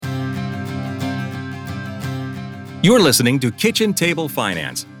You're listening to Kitchen Table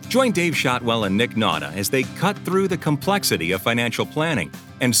Finance. Join Dave Shotwell and Nick Nauta as they cut through the complexity of financial planning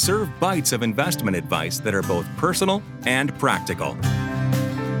and serve bites of investment advice that are both personal and practical.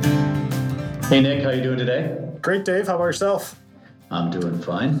 Hey, Nick, how you doing today? Great, Dave. How about yourself? I'm doing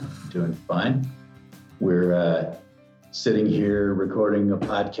fine. We're sitting here recording a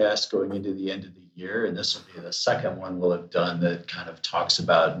podcast going into the end of the year, and this will be the second one we'll have done that kind of talks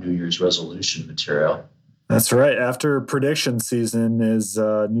about New Year's resolution material. That's right. After prediction season is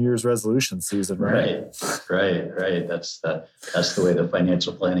New Year's resolution season, right? Right. That's the way the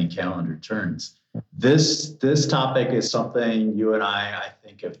financial planning calendar turns. This topic is something you and I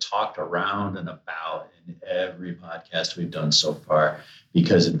think, have talked around and about in every podcast we've done so far,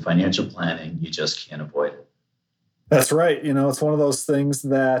 because in financial planning, you just can't avoid it. That's right. You know, it's one of those things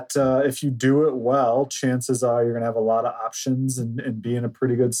that if you do it well, chances are you're going to have a lot of options and be in a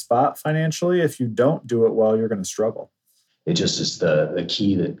pretty good spot financially. If you don't do it well, you're going to struggle. It just is the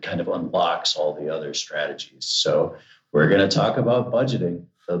key that kind of unlocks all the other strategies. So we're going to talk about budgeting,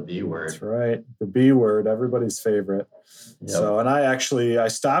 the B word. That's right. The B word, everybody's favorite. Yep. So, and I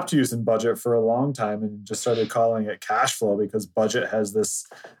stopped using budget for a long time and just started calling it cash flow, because budget has this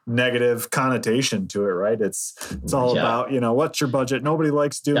negative connotation to it, right? It's all about, what's your budget? Nobody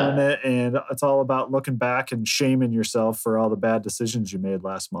likes doing it. And it's all about looking back and shaming yourself for all the bad decisions you made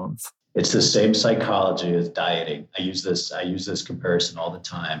last month. It's the same psychology as dieting. I use this comparison all the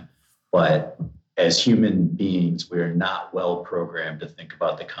time, but as human beings, we are not well programmed to think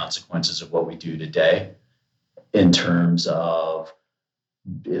about the consequences of what we do today. In terms of,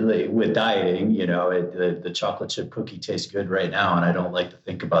 with dieting, the chocolate chip cookie tastes good right now, and I don't like to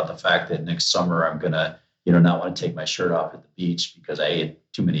think about the fact that next summer I'm going to, not want to take my shirt off at the beach because I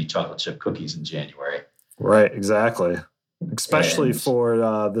ate too many chocolate chip cookies in January. Right, exactly. Especially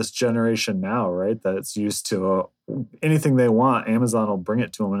for this generation now, right? That it's used to anything they want, Amazon will bring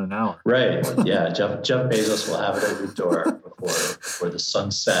it to them in an hour. Right, yeah. Jeff Bezos will have it at your door before the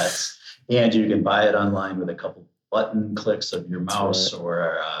sun sets. And you can buy it online with a couple button clicks of your mouse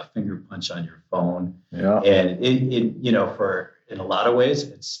or a finger punch on your phone. Yeah. And in a lot of ways,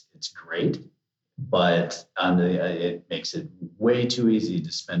 it's great, but it makes it way too easy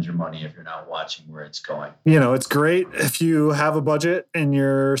to spend your money if you're not watching where it's going. It's great if you have a budget and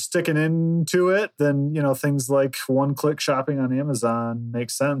you're sticking into it, then, things like one-click shopping on Amazon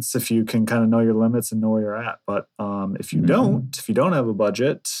makes sense if you can kind of know your limits and know where you're at. But if you don't have a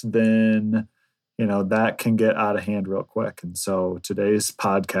budget, then that can get out of hand real quick. And so today's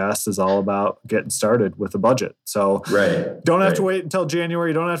podcast is all about getting started with a budget. So don't have to wait until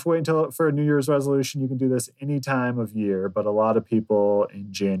January. You don't have to wait until for a New Year's resolution. You can do this any time of year. But a lot of people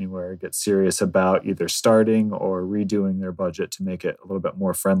in January get serious about either starting or redoing their budget to make it a little bit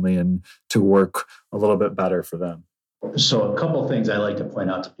more friendly and to work a little bit better for them. So a couple of things I like to point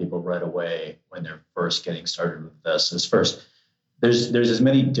out to people right away when they're first getting started with this is, first, there's as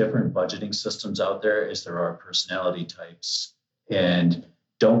many different budgeting systems out there as there are personality types. And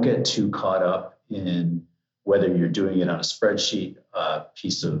don't get too caught up in whether you're doing it on a spreadsheet, a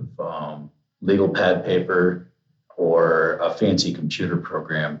piece of legal pad paper, or a fancy computer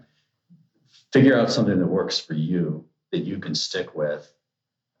program. Figure out something that works for you that you can stick with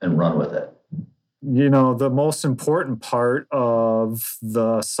and run with it. The most important part of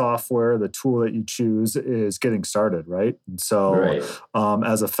the software, the tool that you choose, is getting started, right? And so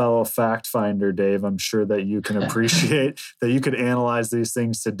as a fellow fact finder, Dave, I'm sure that you can appreciate that you could analyze these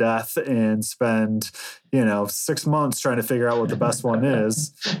things to death and spend, 6 months trying to figure out what the best one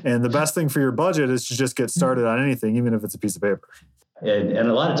is. And the best thing for your budget is to just get started on anything, even if it's a piece of paper. And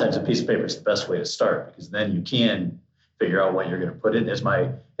a lot of times a piece of paper is the best way to start, because then you can figure out what you're going to put in. As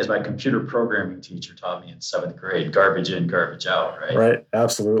my computer programming teacher taught me in 7th grade, garbage in, garbage out, right? Right,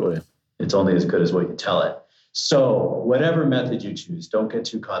 absolutely. It's only as good as what you tell it. So whatever method you choose, don't get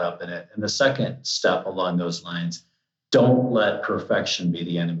too caught up in it. And the second step along those lines, don't let perfection be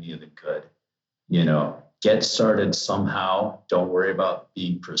the enemy of the good. Get started somehow. Don't worry about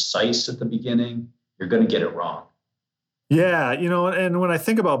being precise at the beginning. You're going to get it wrong. Yeah, and when I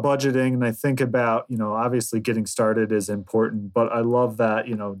think about budgeting and I think about, obviously getting started is important, but I love that,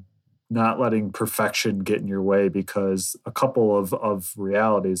 not letting perfection get in your way, because a couple of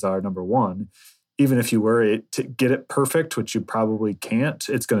realities are, number one, even if you were to get it perfect, which you probably can't,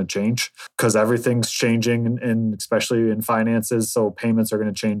 it's going to change because everything's changing, and especially in finances. So payments are going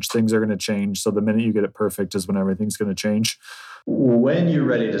to change, things are going to change. So the minute you get it perfect is when everything's going to change. When you're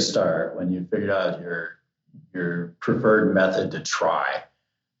ready to start, when you figured out your preferred method to try,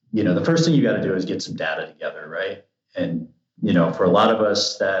 the first thing you got to do is get some data together, right? And, for a lot of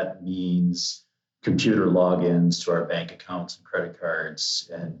us, that means computer logins to our bank accounts and credit cards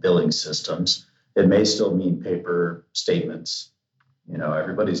and billing systems. It may still mean paper statements.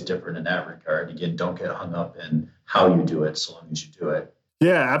 Everybody's different in that regard. Again, don't get hung up in how you do it so long as you do it.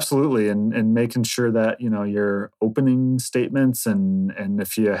 Yeah, absolutely. And making sure that, your opening statements and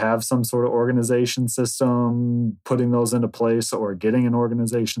if you have some sort of organization system, putting those into place or getting an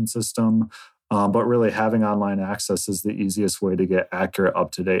organization system. But really having online access is the easiest way to get accurate,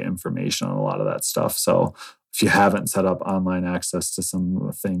 up-to-date information on a lot of that stuff. So if you haven't set up online access to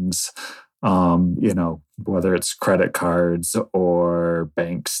some things, whether it's credit cards or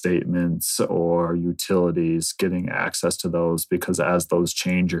bank statements or utilities, getting access to those, because as those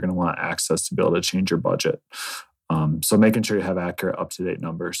change, you're going to want access to be able to change your budget. So making sure you have accurate, up-to-date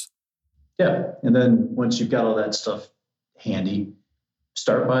numbers. Yeah. And then once you've got all that stuff handy,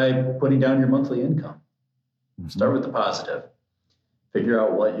 start by putting down your monthly income. Mm-hmm. Start with the positive. Figure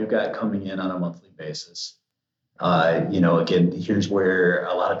out what you've got coming in on a monthly basis. Again, here's where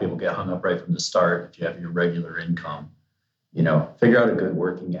a lot of people get hung up right from the start. If you have your regular income, figure out a good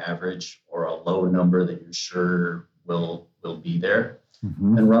working average or a low number that you're sure will be there,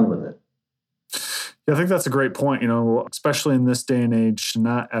 mm-hmm. and run with it. Yeah, I think that's a great point. Especially in this day and age,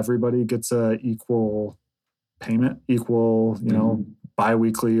 not everybody gets a equal payment, mm-hmm.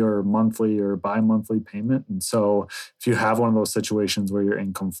 Biweekly or monthly or bi-monthly payment. And so if you have one of those situations where your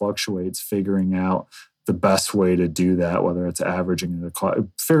income fluctuates, figuring out the best way to do that, whether it's averaging it,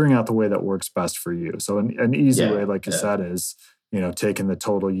 figuring out the way that works best for you. So an easy way, like you said, is, taking the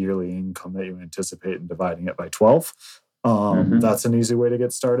total yearly income that you anticipate and dividing it by 12. Mm-hmm. That's an easy way to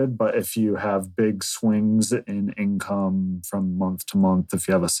get started. But if you have big swings in income from month to month, if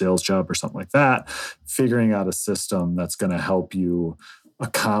you have a sales job or something like that, figuring out a system that's going to help you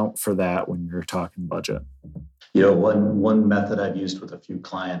account for that when you're talking budget. One method I've used with a few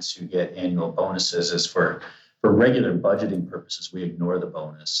clients who get annual bonuses is for regular budgeting purposes, we ignore the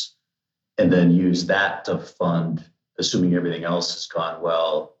bonus and then use that to fund, assuming everything else has gone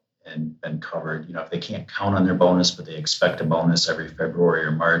well and been covered. If they can't count on their bonus, but they expect a bonus every February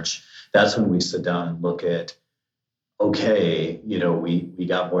or March, that's when we sit down and look at, okay, we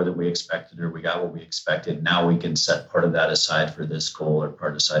got more than we expected, or we got what we expected. Now we can set part of that aside for this goal or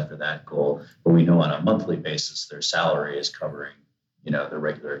part aside for that goal. But we know on a monthly basis, their salary is covering, the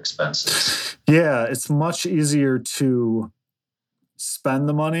regular expenses. Yeah, it's much easier to spend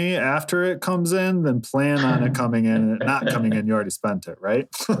the money after it comes in than plan on it coming in and it not coming in. You already spent it, right?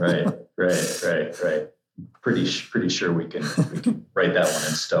 Right. Pretty sure we can write that one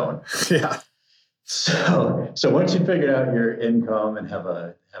in stone. Yeah. So once you figure out your income and have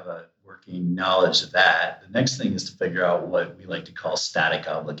a working knowledge of that, the next thing is to figure out what we like to call static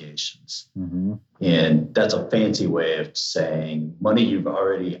obligations. Mm-hmm. And that's a fancy way of saying money you've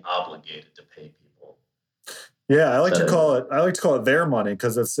already obligated to pay people. Yeah, I like to call it their money,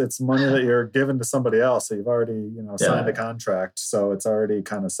 because it's money that you're giving to somebody else. So you've already, signed a contract. So it's already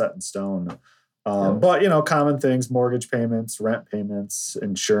kind of set in stone. But, common things, mortgage payments, rent payments,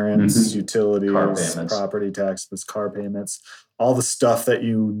 insurance, mm-hmm. utilities, property taxes, car payments, all the stuff that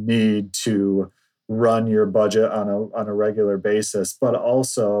you need to run your budget on a regular basis, but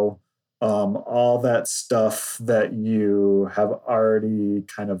also all that stuff that you have already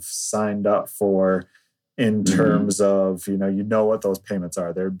kind of signed up for in terms of, what those payments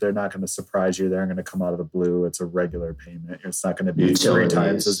are. They're not going to surprise you. They're going to come out of the blue. It's a regular payment. It's not going to be utilities, 3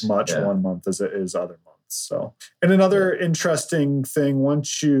 times as much one month as it is other months. So, and another interesting thing,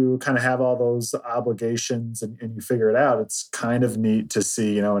 once you kind of have all those obligations and you figure it out, it's kind of neat to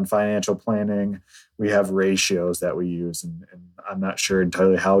see, in financial planning, we have ratios that we use. And I'm not sure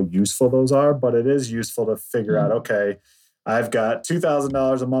entirely how useful those are, but it is useful to figure out, okay, I've got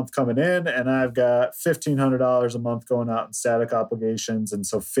 $2,000 a month coming in and I've got $1,500 a month going out in static obligations. And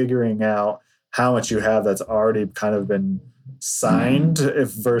so figuring out how much you have that's already kind of been signed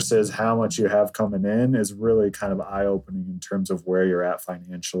versus how much you have coming in is really kind of eye-opening in terms of where you're at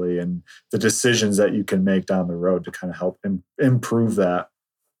financially and the decisions that you can make down the road to kind of help improve that.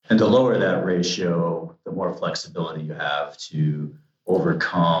 And to lower that ratio, the more flexibility you have to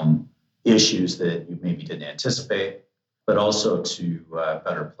overcome issues that you maybe didn't anticipate, but also to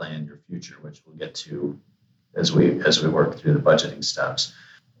better plan your future, which we'll get to as we work through the budgeting steps.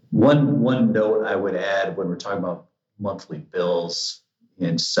 One note I would add when we're talking about monthly bills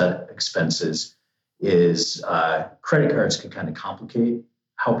and set expenses is credit cards can kind of complicate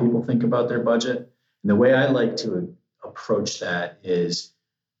how people think about their budget. And the way I like to approach that is,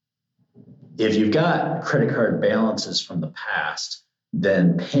 if you've got credit card balances from the past,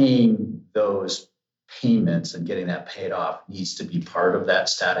 then paying those payments and getting that paid off needs to be part of that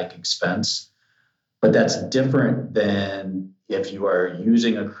static expense. But that's different than if you are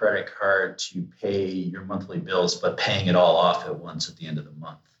using a credit card to pay your monthly bills, but paying it all off at once at the end of the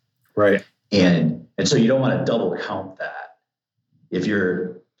month. Right. And so you don't want to double count that. If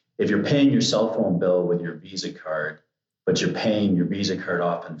you're paying your cell phone bill with your Visa card, but you're paying your Visa card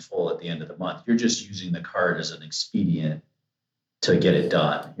off in full at the end of the month, you're just using the card as an expedient to get it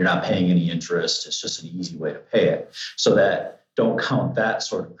done. You're not paying any interest. It's just an easy way to pay it. So that don't count that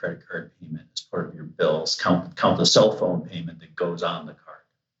sort of credit card payment as part of your bills. Count the cell phone payment that goes on the card.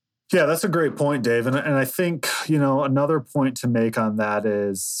 Yeah, that's a great point, Dave. And I think, another point to make on that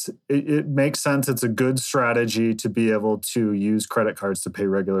is it makes sense. It's a good strategy to be able to use credit cards to pay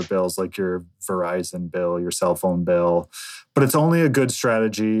regular bills like your Verizon bill, your cell phone bill. But it's only a good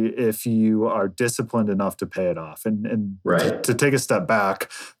strategy if you are disciplined enough to pay it off. And right. to take a step back,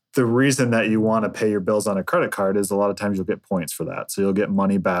 the reason that you want to pay your bills on a credit card is a lot of times you'll get points for that. So you'll get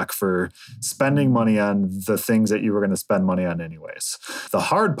money back for spending money on the things that you were going to spend money on anyways. The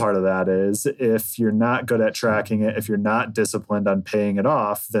hard part of that is if you're not good at tracking it, if you're not disciplined on paying it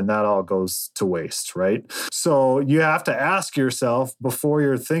off, then that all goes to waste, right? So you have to ask yourself before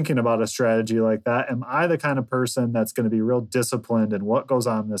you're thinking about a strategy like that, am I the kind of person that's going to be real disciplined in what goes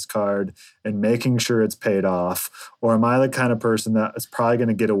on this card and making sure it's paid off? Or am I the kind of person that is probably going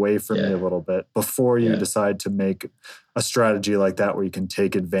to get away from me a little bit before you decide to make a strategy like that where you can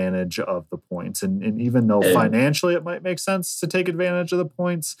take advantage of the points. And even though financially it might make sense to take advantage of the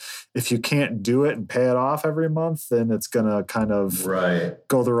points, if you can't do it and pay it off every month, then it's going to kind of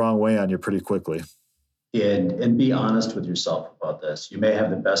go the wrong way on you pretty quickly. And be honest with yourself about this. You may have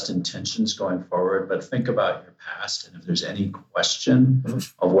the best intentions going forward, but think about your past. And if there's any question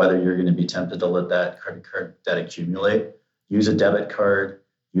of whether you're going to be tempted to let that credit card debt accumulate, use a debit card,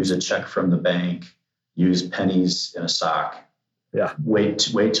 use a check from the bank, use pennies in a sock. Yeah. Wait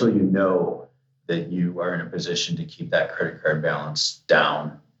till you know that you are in a position to keep that credit card balance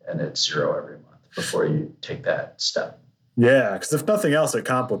down and at zero every month before you take that step. Yeah, because if nothing else, it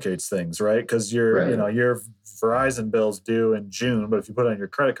complicates things, right? Because your Verizon bill's due in June, but if you put it on your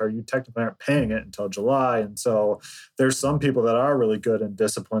credit card, you technically aren't paying it until July. And so there's some people that are really good and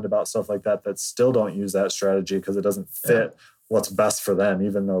disciplined about stuff like that that still don't use that strategy because it doesn't fit what's best for them,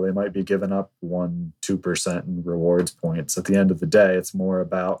 even though they might be giving up 1-2% in rewards points. At the end of the day, it's more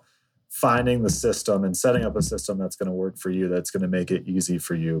about finding the system and setting up a system that's going to work for you, that's going to make it easy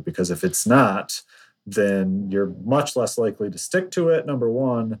for you. Because if it's not, then you're much less likely to stick to it, number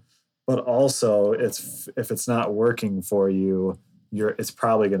one. But also, if it's not working for you, it's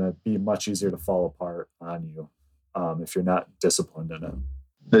probably going to be much easier to fall apart on you if you're not disciplined in it.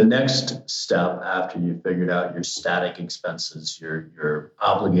 The next step after you've figured out your static expenses, your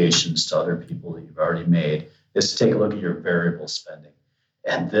obligations to other people that you've already made, is to take a look at your variable spending.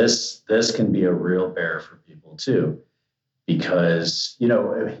 And this can be a real bear for people too, because,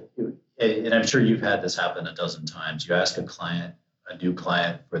 and I'm sure you've had this happen a dozen times. You ask a new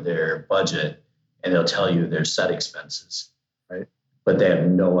client for their budget, and they'll tell you their set expenses, right? But they have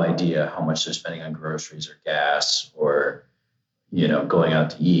no idea how much they're spending on groceries or gas or going out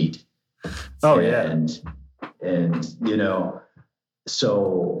to eat. And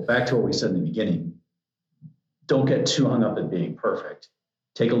so back to what we said in the beginning, don't get too hung up at being perfect.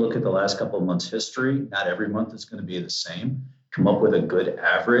 Take a look at the last couple of months' history. Not every month is going to be the same. Come up with a good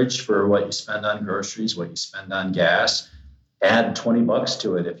average for what you spend on groceries, what you spend on gas. Add $20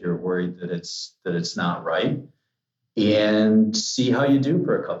 to it if you're worried that it's not right. And see how you do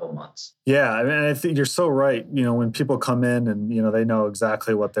for a couple of months. Yeah, I think you're so right. When people come in and, they know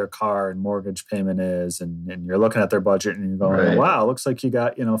exactly what their car and mortgage payment is, and you're looking at their budget and you're going, wow, looks like you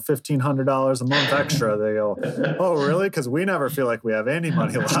got, $1,500 a month extra. They go, oh, really? Because we never feel like we have any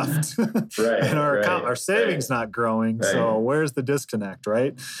money left. And our savings not growing. So where's the disconnect,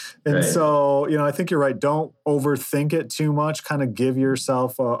 right? And so, I think you're right. Don't overthink it too much. Kind of give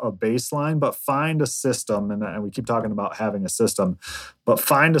yourself a baseline, but find a system. And we keep talking about having a system, but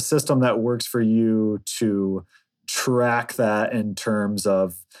find a system that works for you to track that in terms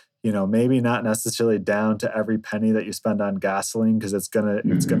of, maybe not necessarily down to every penny that you spend on gasoline, because it's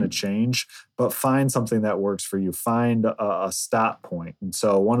gonna change, but find something that works for you. Find a stop point. And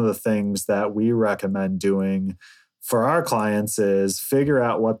so one of the things that we recommend doing for our clients is figure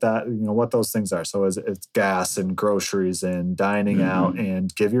out what those things are. So it's gas and groceries and dining out,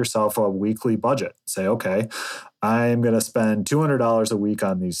 and give yourself a weekly budget. Say, okay, I'm going to spend $200 a week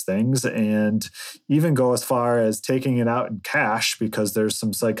on these things, and even go as far as taking it out in cash, because there's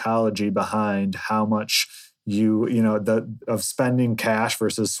some psychology behind how much of spending cash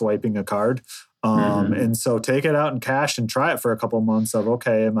versus swiping a card. And so take it out in cash and try it for a couple of months of,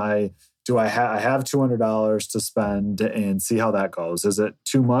 okay, am I I have $200 to spend and see how that goes. Is it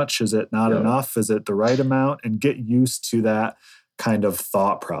too much? Is it not enough? Is it the right amount? And get used to that kind of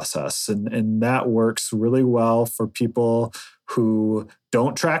thought process. And that works really well for people who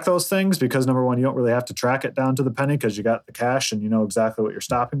don't track those things because, number one, you don't really have to track it down to the penny because you got the cash and you know exactly what your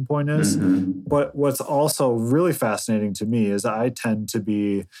stopping point is. Mm-hmm. But what's also really fascinating to me is I tend to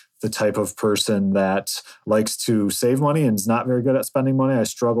be the type of person that likes to save money and is not very good at spending money. I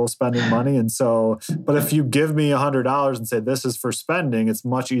struggle spending money. And so, but if you give me $100 and say, this is for spending, it's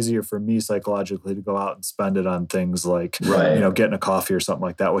much easier for me psychologically to go out and spend it on things like, getting a coffee or something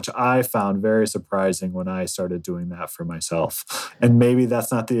like that, which I found very surprising when I started doing that for myself. And maybe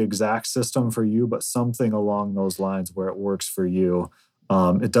that's not the exact system for you, but something along those lines where it works for you.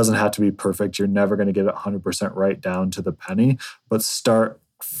 It doesn't have to be perfect. You're never going to get it 100% right down to the penny, but start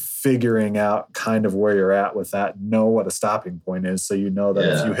figuring out kind of where you're at with that, know what a stopping point is. So you know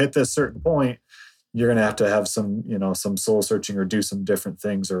that if you hit this certain point, you're going to have some soul searching or do some different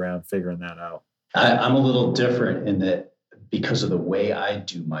things around figuring that out. I'm a little different in that because of the way I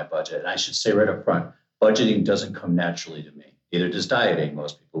do my budget. And I should say right up front, budgeting doesn't come naturally to me. Neither does dieting.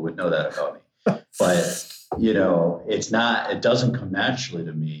 Most people would know that about me. But, it doesn't come naturally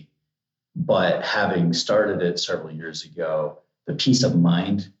to me. But having started it several years ago, the peace of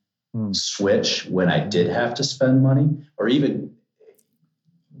mind switch when I did have to spend money, or even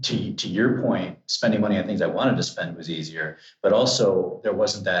to your point, spending money on things I wanted to spend was easier, but also there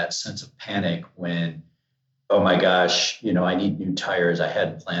wasn't that sense of panic when, oh my gosh, I need new tires. I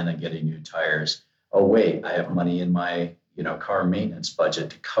hadn't planned on getting new tires. Oh wait, I have money in my, car maintenance budget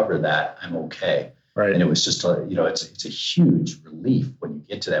to cover that. I'm okay. Right. And it was just, it's a huge relief when you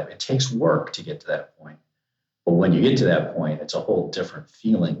get to that. It takes work to get to that point. But when you get to that point, it's a whole different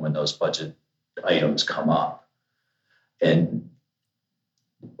feeling when those budget items come up. And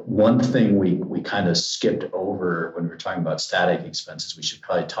one thing we kind of skipped over when we were talking about static expenses, we should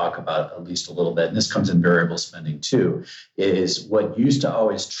probably talk about at least a little bit, and this comes in variable spending too, is what used to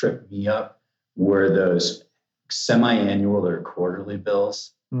always trip me up were those semi-annual or quarterly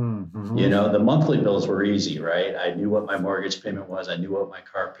bills. Mm-hmm. The monthly bills were easy, right? I knew what my mortgage payment was. I knew what my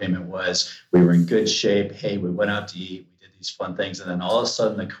car payment was. We were in good shape. Hey, we went out to eat. We did these fun things. And then all of a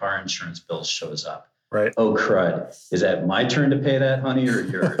sudden the car insurance bill shows up. Right. Oh, crud. Is that my turn to pay that, honey, or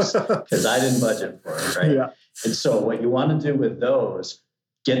yours? Because I didn't budget for it, right? Yeah. And so what you want to do with those,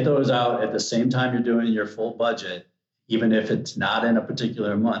 get those out at the same time you're doing your full budget, even if it's not in a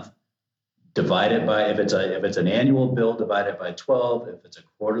particular month. Divide it by, if it's an annual bill, divide it by 12. If it's a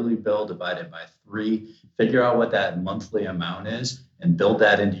quarterly bill, divide it by 3. Figure out what that monthly amount is and build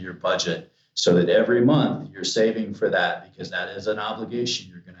that into your budget so that every month you're saving for that, because that is an obligation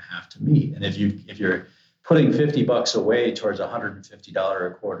you're going to have to meet. And if you're putting $50 away towards a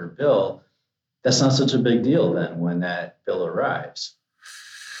 $150 a quarter bill, that's not such a big deal then when that bill arrives.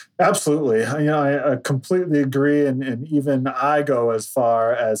 Absolutely. I completely agree. And even I go as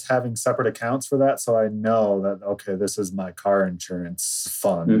far as having separate accounts for that. So I know that, okay, this is my car insurance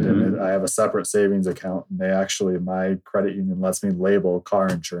fund. Mm-hmm. And I have a separate savings account. And my credit union lets me label car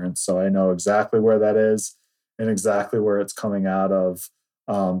insurance. So I know exactly where that is and exactly where it's coming out of.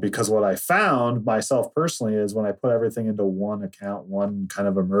 Because what I found myself personally is when I put everything into one account, one kind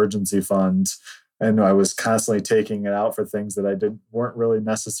of emergency fund, and I was constantly taking it out for things that weren't really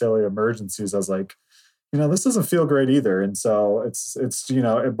necessarily emergencies. I was like, this doesn't feel great either. And so it's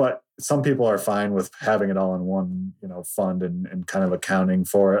but some people are fine with having it all in one, fund and kind of accounting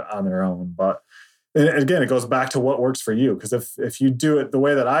for it on their own. But again, it goes back to what works for you. Because if you do it the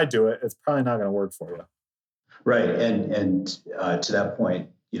way that I do it, it's probably not going to work for you. Right. And to that point,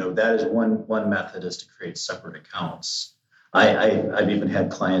 that is one method is to create separate accounts. I've even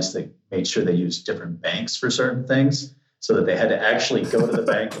had clients that made sure they used different banks for certain things so that they had to actually go to the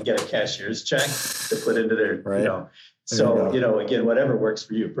bank and get a cashier's check to put into their, So, again, whatever works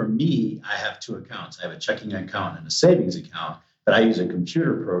for you. For me, I have 2 accounts. I have a checking account and a savings account, but I use a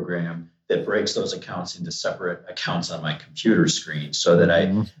computer program that breaks those accounts into separate accounts on my computer screen so that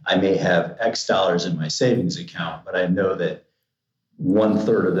I may have X dollars in my savings account, but I know that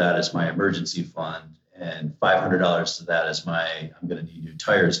 1/3 of that is my emergency fund and $500 to that is I'm going to need new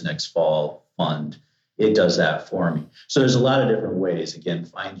tires next fall fund. It does that for me. So there's a lot of different ways. Again,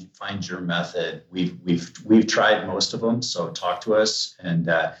 find your method. We've tried most of them. So talk to us,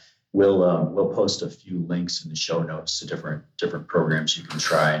 and we'll post a few links in the show notes to different programs you can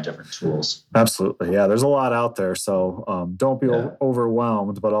try and different tools. Absolutely, yeah. There's a lot out there. So don't be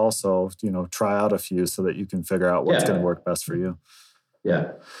overwhelmed, but also try out a few so that you can figure out what's going to work best for you.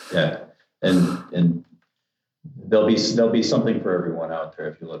 Yeah, and there'll be something for everyone out there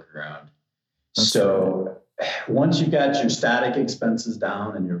if you look around. So once you've got your static expenses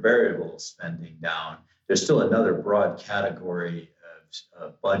down and your variable spending down, there's still another broad category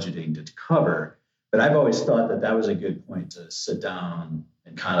of budgeting to cover. But I've always thought that was a good point to sit down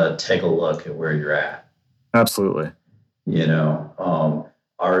and kind of take a look at where you're at. Absolutely.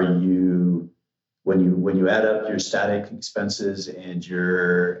 Are you, when you add up your static expenses and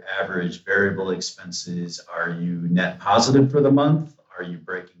your average variable expenses, are you net positive for the month? Are you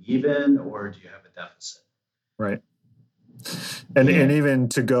breaking even, or do you have a deficit? Right. And even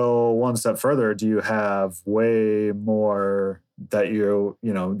to go one step further, do you have way more that you're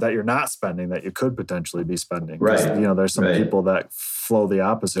not spending that you could potentially be spending? Right. There's some people that flow the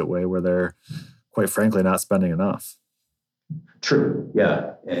opposite way where they're quite frankly not spending enough. True.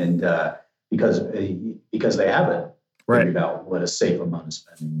 Yeah. And because they haven't figured out what a safe amount of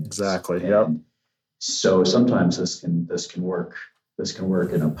spending is. Exactly. And so sometimes this can work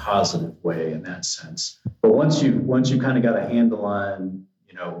in a positive way in that sense. But once you kind of got a handle on,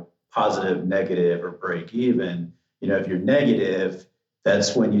 positive, negative, or break even, if you're negative,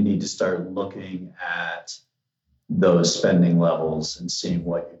 that's when you need to start looking at those spending levels and seeing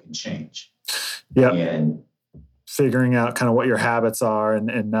what you can change. Yeah. And figuring out kind of what your habits are.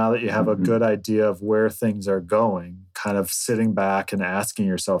 And now that you have a good idea of where things are going, kind of sitting back and asking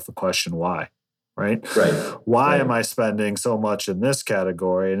yourself the question, why? Right? Why am I spending so much in this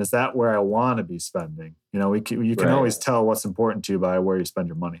category? And is that where I want to be spending? You can always tell what's important to you by where you spend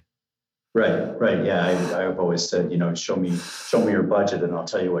your money. Right. Yeah. I've always said, show me your budget and I'll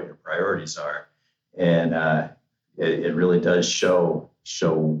tell you what your priorities are. And it really does show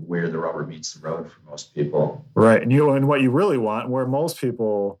where the rubber meets the road for most people. Right. And what you really want, where most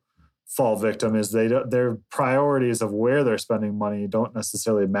people fall victim, is their priorities of where they're spending money don't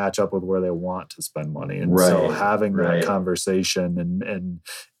necessarily match up with where they want to spend money. And so having that conversation and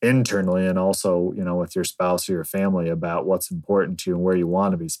internally, and also, with your spouse or your family about what's important to you and where you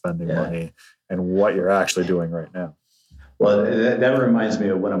want to be spending money and what you're actually doing right now. Well, that reminds me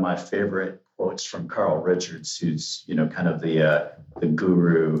of one of my favorite quotes from Carl Richards, who's, kind of the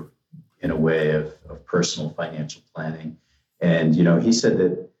guru in a way of personal financial planning. And, he said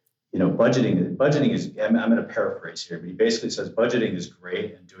that, budgeting is, I'm going to paraphrase here, but he basically says budgeting is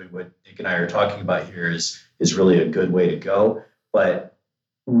great, and doing what Nick and I are talking about here is really a good way to go. But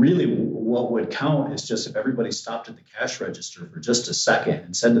really what would count is just if everybody stopped at the cash register for just a second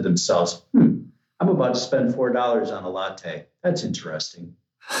and said to themselves, I'm about to spend $4 on a latte. That's interesting.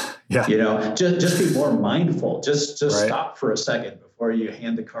 Yeah. Just be more mindful. Just stop for a second before you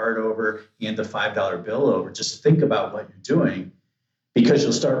hand the card over, hand the $5 bill over. Just think about what you're doing, because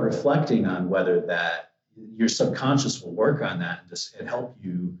you'll start reflecting on whether that your subconscious will work on that and help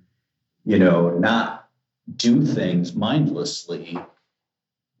you, not do things mindlessly,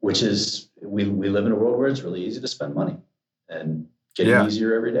 which is, we live in a world where it's really easy to spend money and getting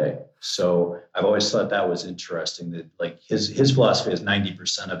easier every day. So I've always thought that was interesting, that like his philosophy is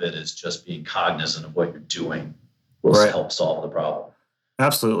 90% of it is just being cognizant of what you're doing will help solve the problem.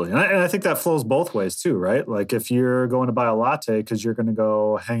 Absolutely. And I think that flows both ways too, right? Like if you're going to buy a latte because you're going to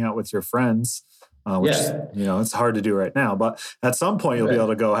go hang out with your friends, which is, it's hard to do right now, but at some point you'll be able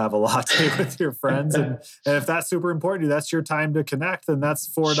to go have a latte with your friends. And if that's super important to you, that's your time to connect. And that's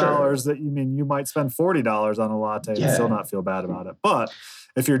 $4 that you might spend $40 on a latte and still not feel bad about it. But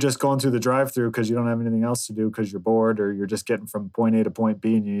if you're just going through the drive-through because you don't have anything else to do because you're bored, or you're just getting from point A to point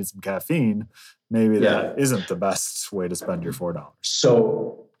B and you need some caffeine, maybe that isn't the best way to spend your $4.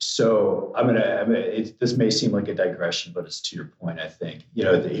 So this may seem like a digression, but it's to your point, I think.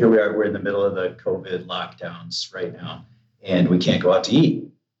 Here we are, we're in the middle of the COVID lockdowns right now, and we can't go out to eat,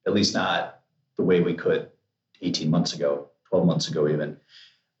 at least not the way we could 18 months ago, 12 months ago even.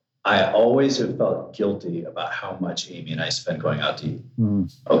 I always have felt guilty about how much Amy and I spend going out to eat.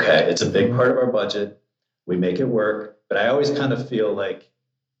 Okay, it's a big part of our budget. We make it work, but I always kind of feel like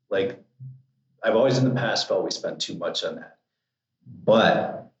I've always in the past felt we spent too much on that.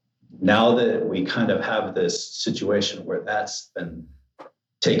 But now that we kind of have this situation where that's been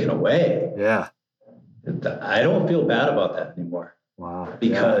taken away, I don't feel bad about that anymore. Wow.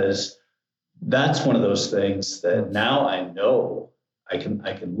 Because that's one of those things that now I know I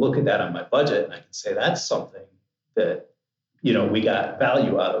can look at that on my budget and I can say that's something that, we got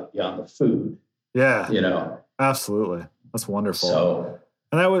value out of beyond the food. Yeah. Absolutely. That's wonderful. So,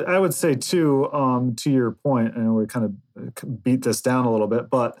 and I would say too, to your point, and we kind of beat this down a little bit,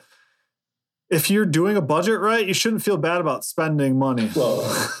 but if you're doing a budget right, you shouldn't feel bad about spending money. Well,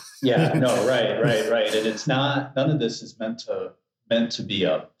 right. And it's not, none of this is meant to be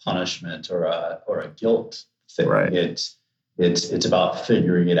a punishment or a guilt thing. Right. It's about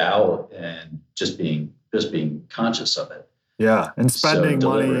figuring it out and just being conscious of it. Yeah, and spending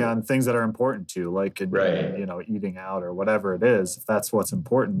money deliberate. on things that are important to you, like Right. eating out or whatever it is. If that's what's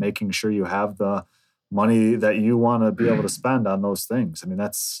important, making sure you have the money that you want to be able to spend on those things. I mean,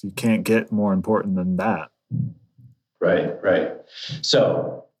 you can't get more important than that. Right.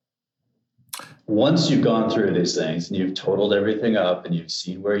 So once you've gone through these things and you've totaled everything up and you've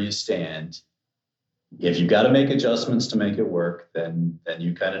seen where you stand, if you've got to make adjustments to make it work, then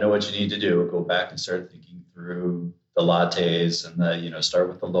you kind of know what you need to do. Go back and start thinking through the lattes and start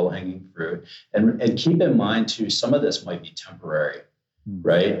with the low hanging fruit, and keep in mind too, some of this might be temporary,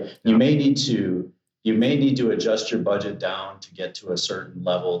 right? Yeah. You may need to adjust your budget down to get to a certain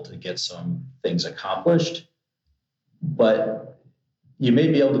level to get some things accomplished, but you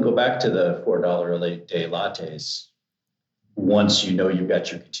may be able to go back to the $4 a day lattes once you know you've got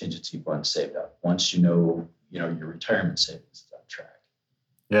your contingency fund saved up, once you know your retirement savings is on track.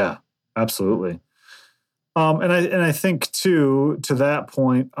 Yeah, absolutely. And I think too, to that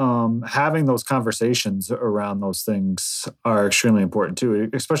point, having those conversations around those things are extremely important too,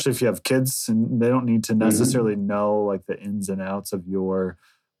 especially if you have kids and they don't need to necessarily know like the ins and outs of your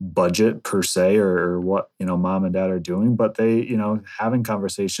budget per se or what mom and dad are doing, but they having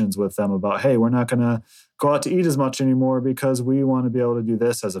conversations with them about, hey, we're not going to go out to eat as much anymore because we want to be able to do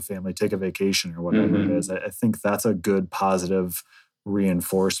this as a family, take a vacation or whatever it is. I think that's a good positive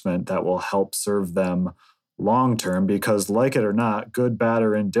reinforcement that will help serve them long term, because like it or not, good, bad,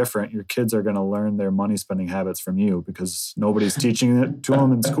 or indifferent, your kids are going to learn their money spending habits from you because nobody's teaching it to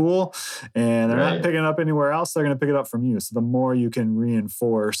them in school and they're not picking it up anywhere else. They're going to pick it up from you. So the more you can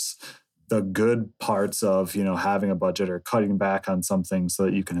reinforce the good parts of, having a budget or cutting back on something so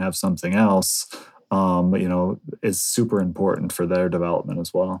that you can have something else, is super important for their development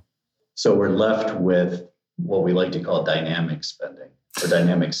as well. So we're left with what we like to call dynamic spending or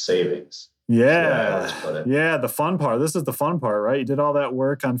dynamic savings. Yeah, the fun part. This is the fun part, right? You did all that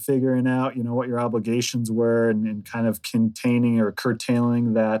work on figuring out, what your obligations were and kind of containing or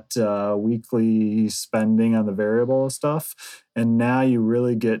curtailing that weekly spending on the variable stuff. And now you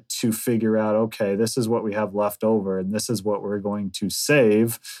really get to figure out, okay, this is what we have left over and this is what we're going to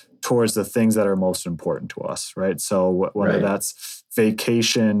save towards the things that are most important to us, right? So whether that's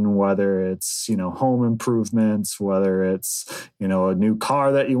vacation, whether it's, home improvements, whether it's, a new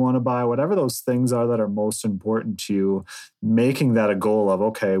car that you want to buy, whatever those things are that are most important to you, making that a goal of,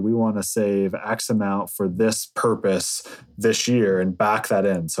 okay, we want to save X amount for this purpose this year and back that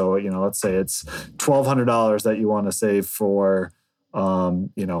in. So, let's say it's $1,200 that you want to save for,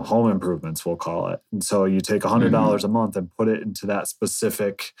 home improvements, we'll call it. And so you take $100 a month and put it into that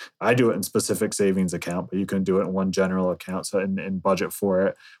specific, I do it in specific savings account, but you can do it in one general account. So and budget for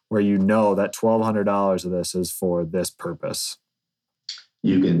it where that $1,200 of this is for this purpose.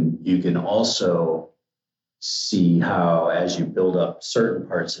 You can also see how as you build up certain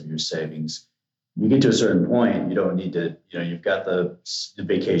parts of your savings, you get to a certain point, you don't need to, you've got the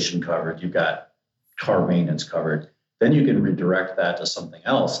vacation covered, you've got car maintenance covered. Then you can redirect that to something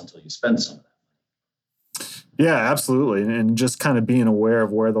else until you spend some of that. Yeah, absolutely. And just kind of being aware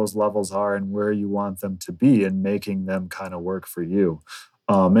of where those levels are and where you want them to be and making them kind of work for you.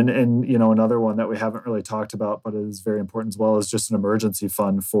 And another one that we haven't really talked about, but is very important as well, is just an emergency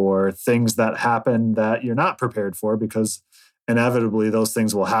fund for things that happen that you're not prepared for, because inevitably those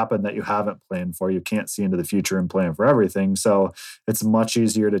things will happen that you haven't planned for. You can't see into the future and plan for everything. So it's much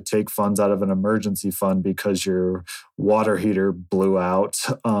easier to take funds out of an emergency fund because your water heater blew out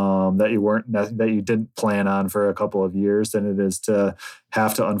that you didn't plan on for a couple of years than it is to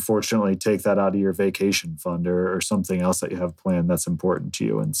have to unfortunately take that out of your vacation fund or something else that you have planned that's important to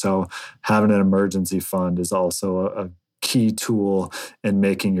you. And so having an emergency fund is also a key tool in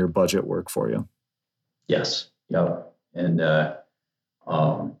making your budget work for you. Yes. Yep. And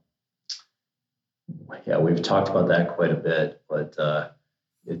we've talked about that quite a bit, but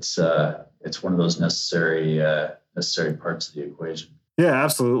it's one of those necessary parts of the equation. Yeah,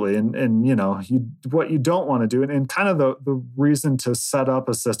 absolutely. And what you don't want to do, and kind of the reason to set up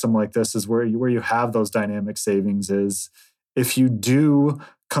a system like this is where you have those dynamic savings is if you do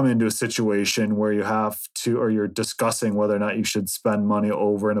come into a situation where you have to, or you're discussing whether or not you should spend money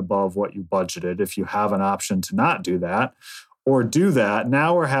over and above what you budgeted, if you have an option to not do that or do that,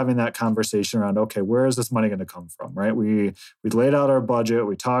 now we're having that conversation around, okay, where is this money going to come from, right? We laid out our budget,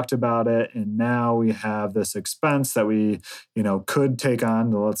 we talked about it, and now we have this expense that we, could take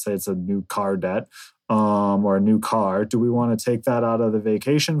on, let's say it's a new car debt. or a new car, do we want to take that out of the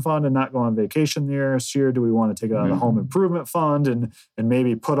vacation fund and not go on vacation this year? Do we want to take it out of the home improvement fund and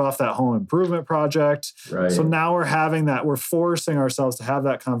maybe put off that home improvement project? Right. So now we're forcing ourselves to have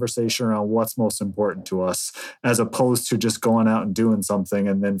that conversation around what's most important to us, as opposed to just going out and doing something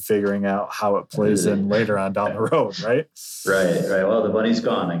and then figuring out how it plays in later on down the road, right? Right. Well, the money's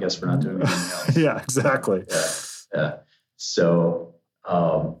gone. I guess we're not doing anything else. Yeah, exactly. Yeah. So,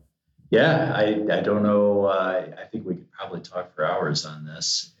 I don't know. I think we could probably talk for hours on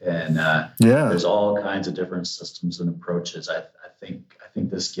this, and there's all kinds of different systems and approaches. I think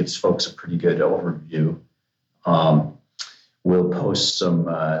this gives folks a pretty good overview. We'll post some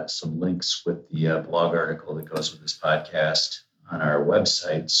links with the blog article that goes with this podcast on our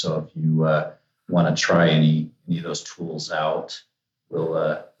website. So if you want to try any of those tools out,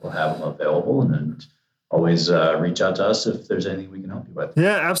 we'll have them available, and always reach out to us if there's anything we can help you with.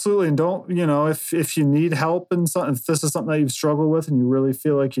 Yeah, absolutely. And don't, if you need help and if this is something that you've struggled with and you really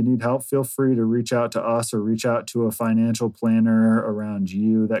feel like you need help, feel free to reach out to us or reach out to a financial planner around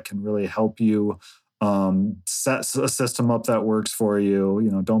you that can really help you set a system up that works for you.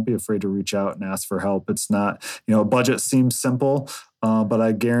 Don't be afraid to reach out and ask for help. It's not, a budget seems simple, but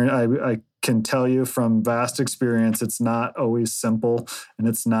I can tell you from vast experience, it's not always simple and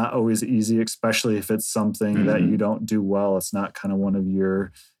it's not always easy, especially if it's something that you don't do well. It's not kind of one of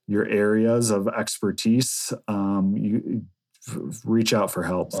your areas of expertise. You reach out for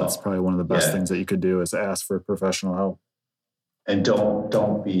help. That's probably one of the best things that you could do, is ask for professional help. And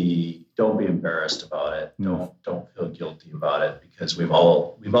don't be embarrassed about it. Don't feel guilty about it, because we've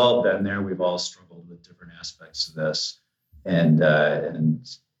all been there. We've all struggled with different aspects of this, and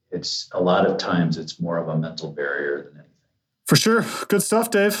it's a lot of times it's more of a mental barrier than anything. For sure. Good stuff,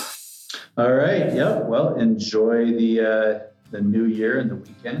 Dave. All right. Yep. Well, enjoy the new year and the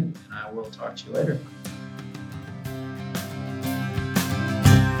weekend, and I will talk to you later.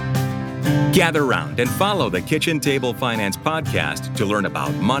 Gather round and follow the Kitchen Table Finance podcast to learn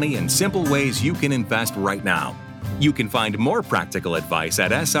about money and simple ways you can invest right now. You can find more practical advice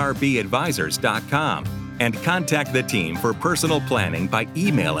at srbadvisors.com and contact the team for personal planning by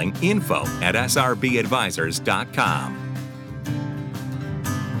emailing info@srbadvisors.com.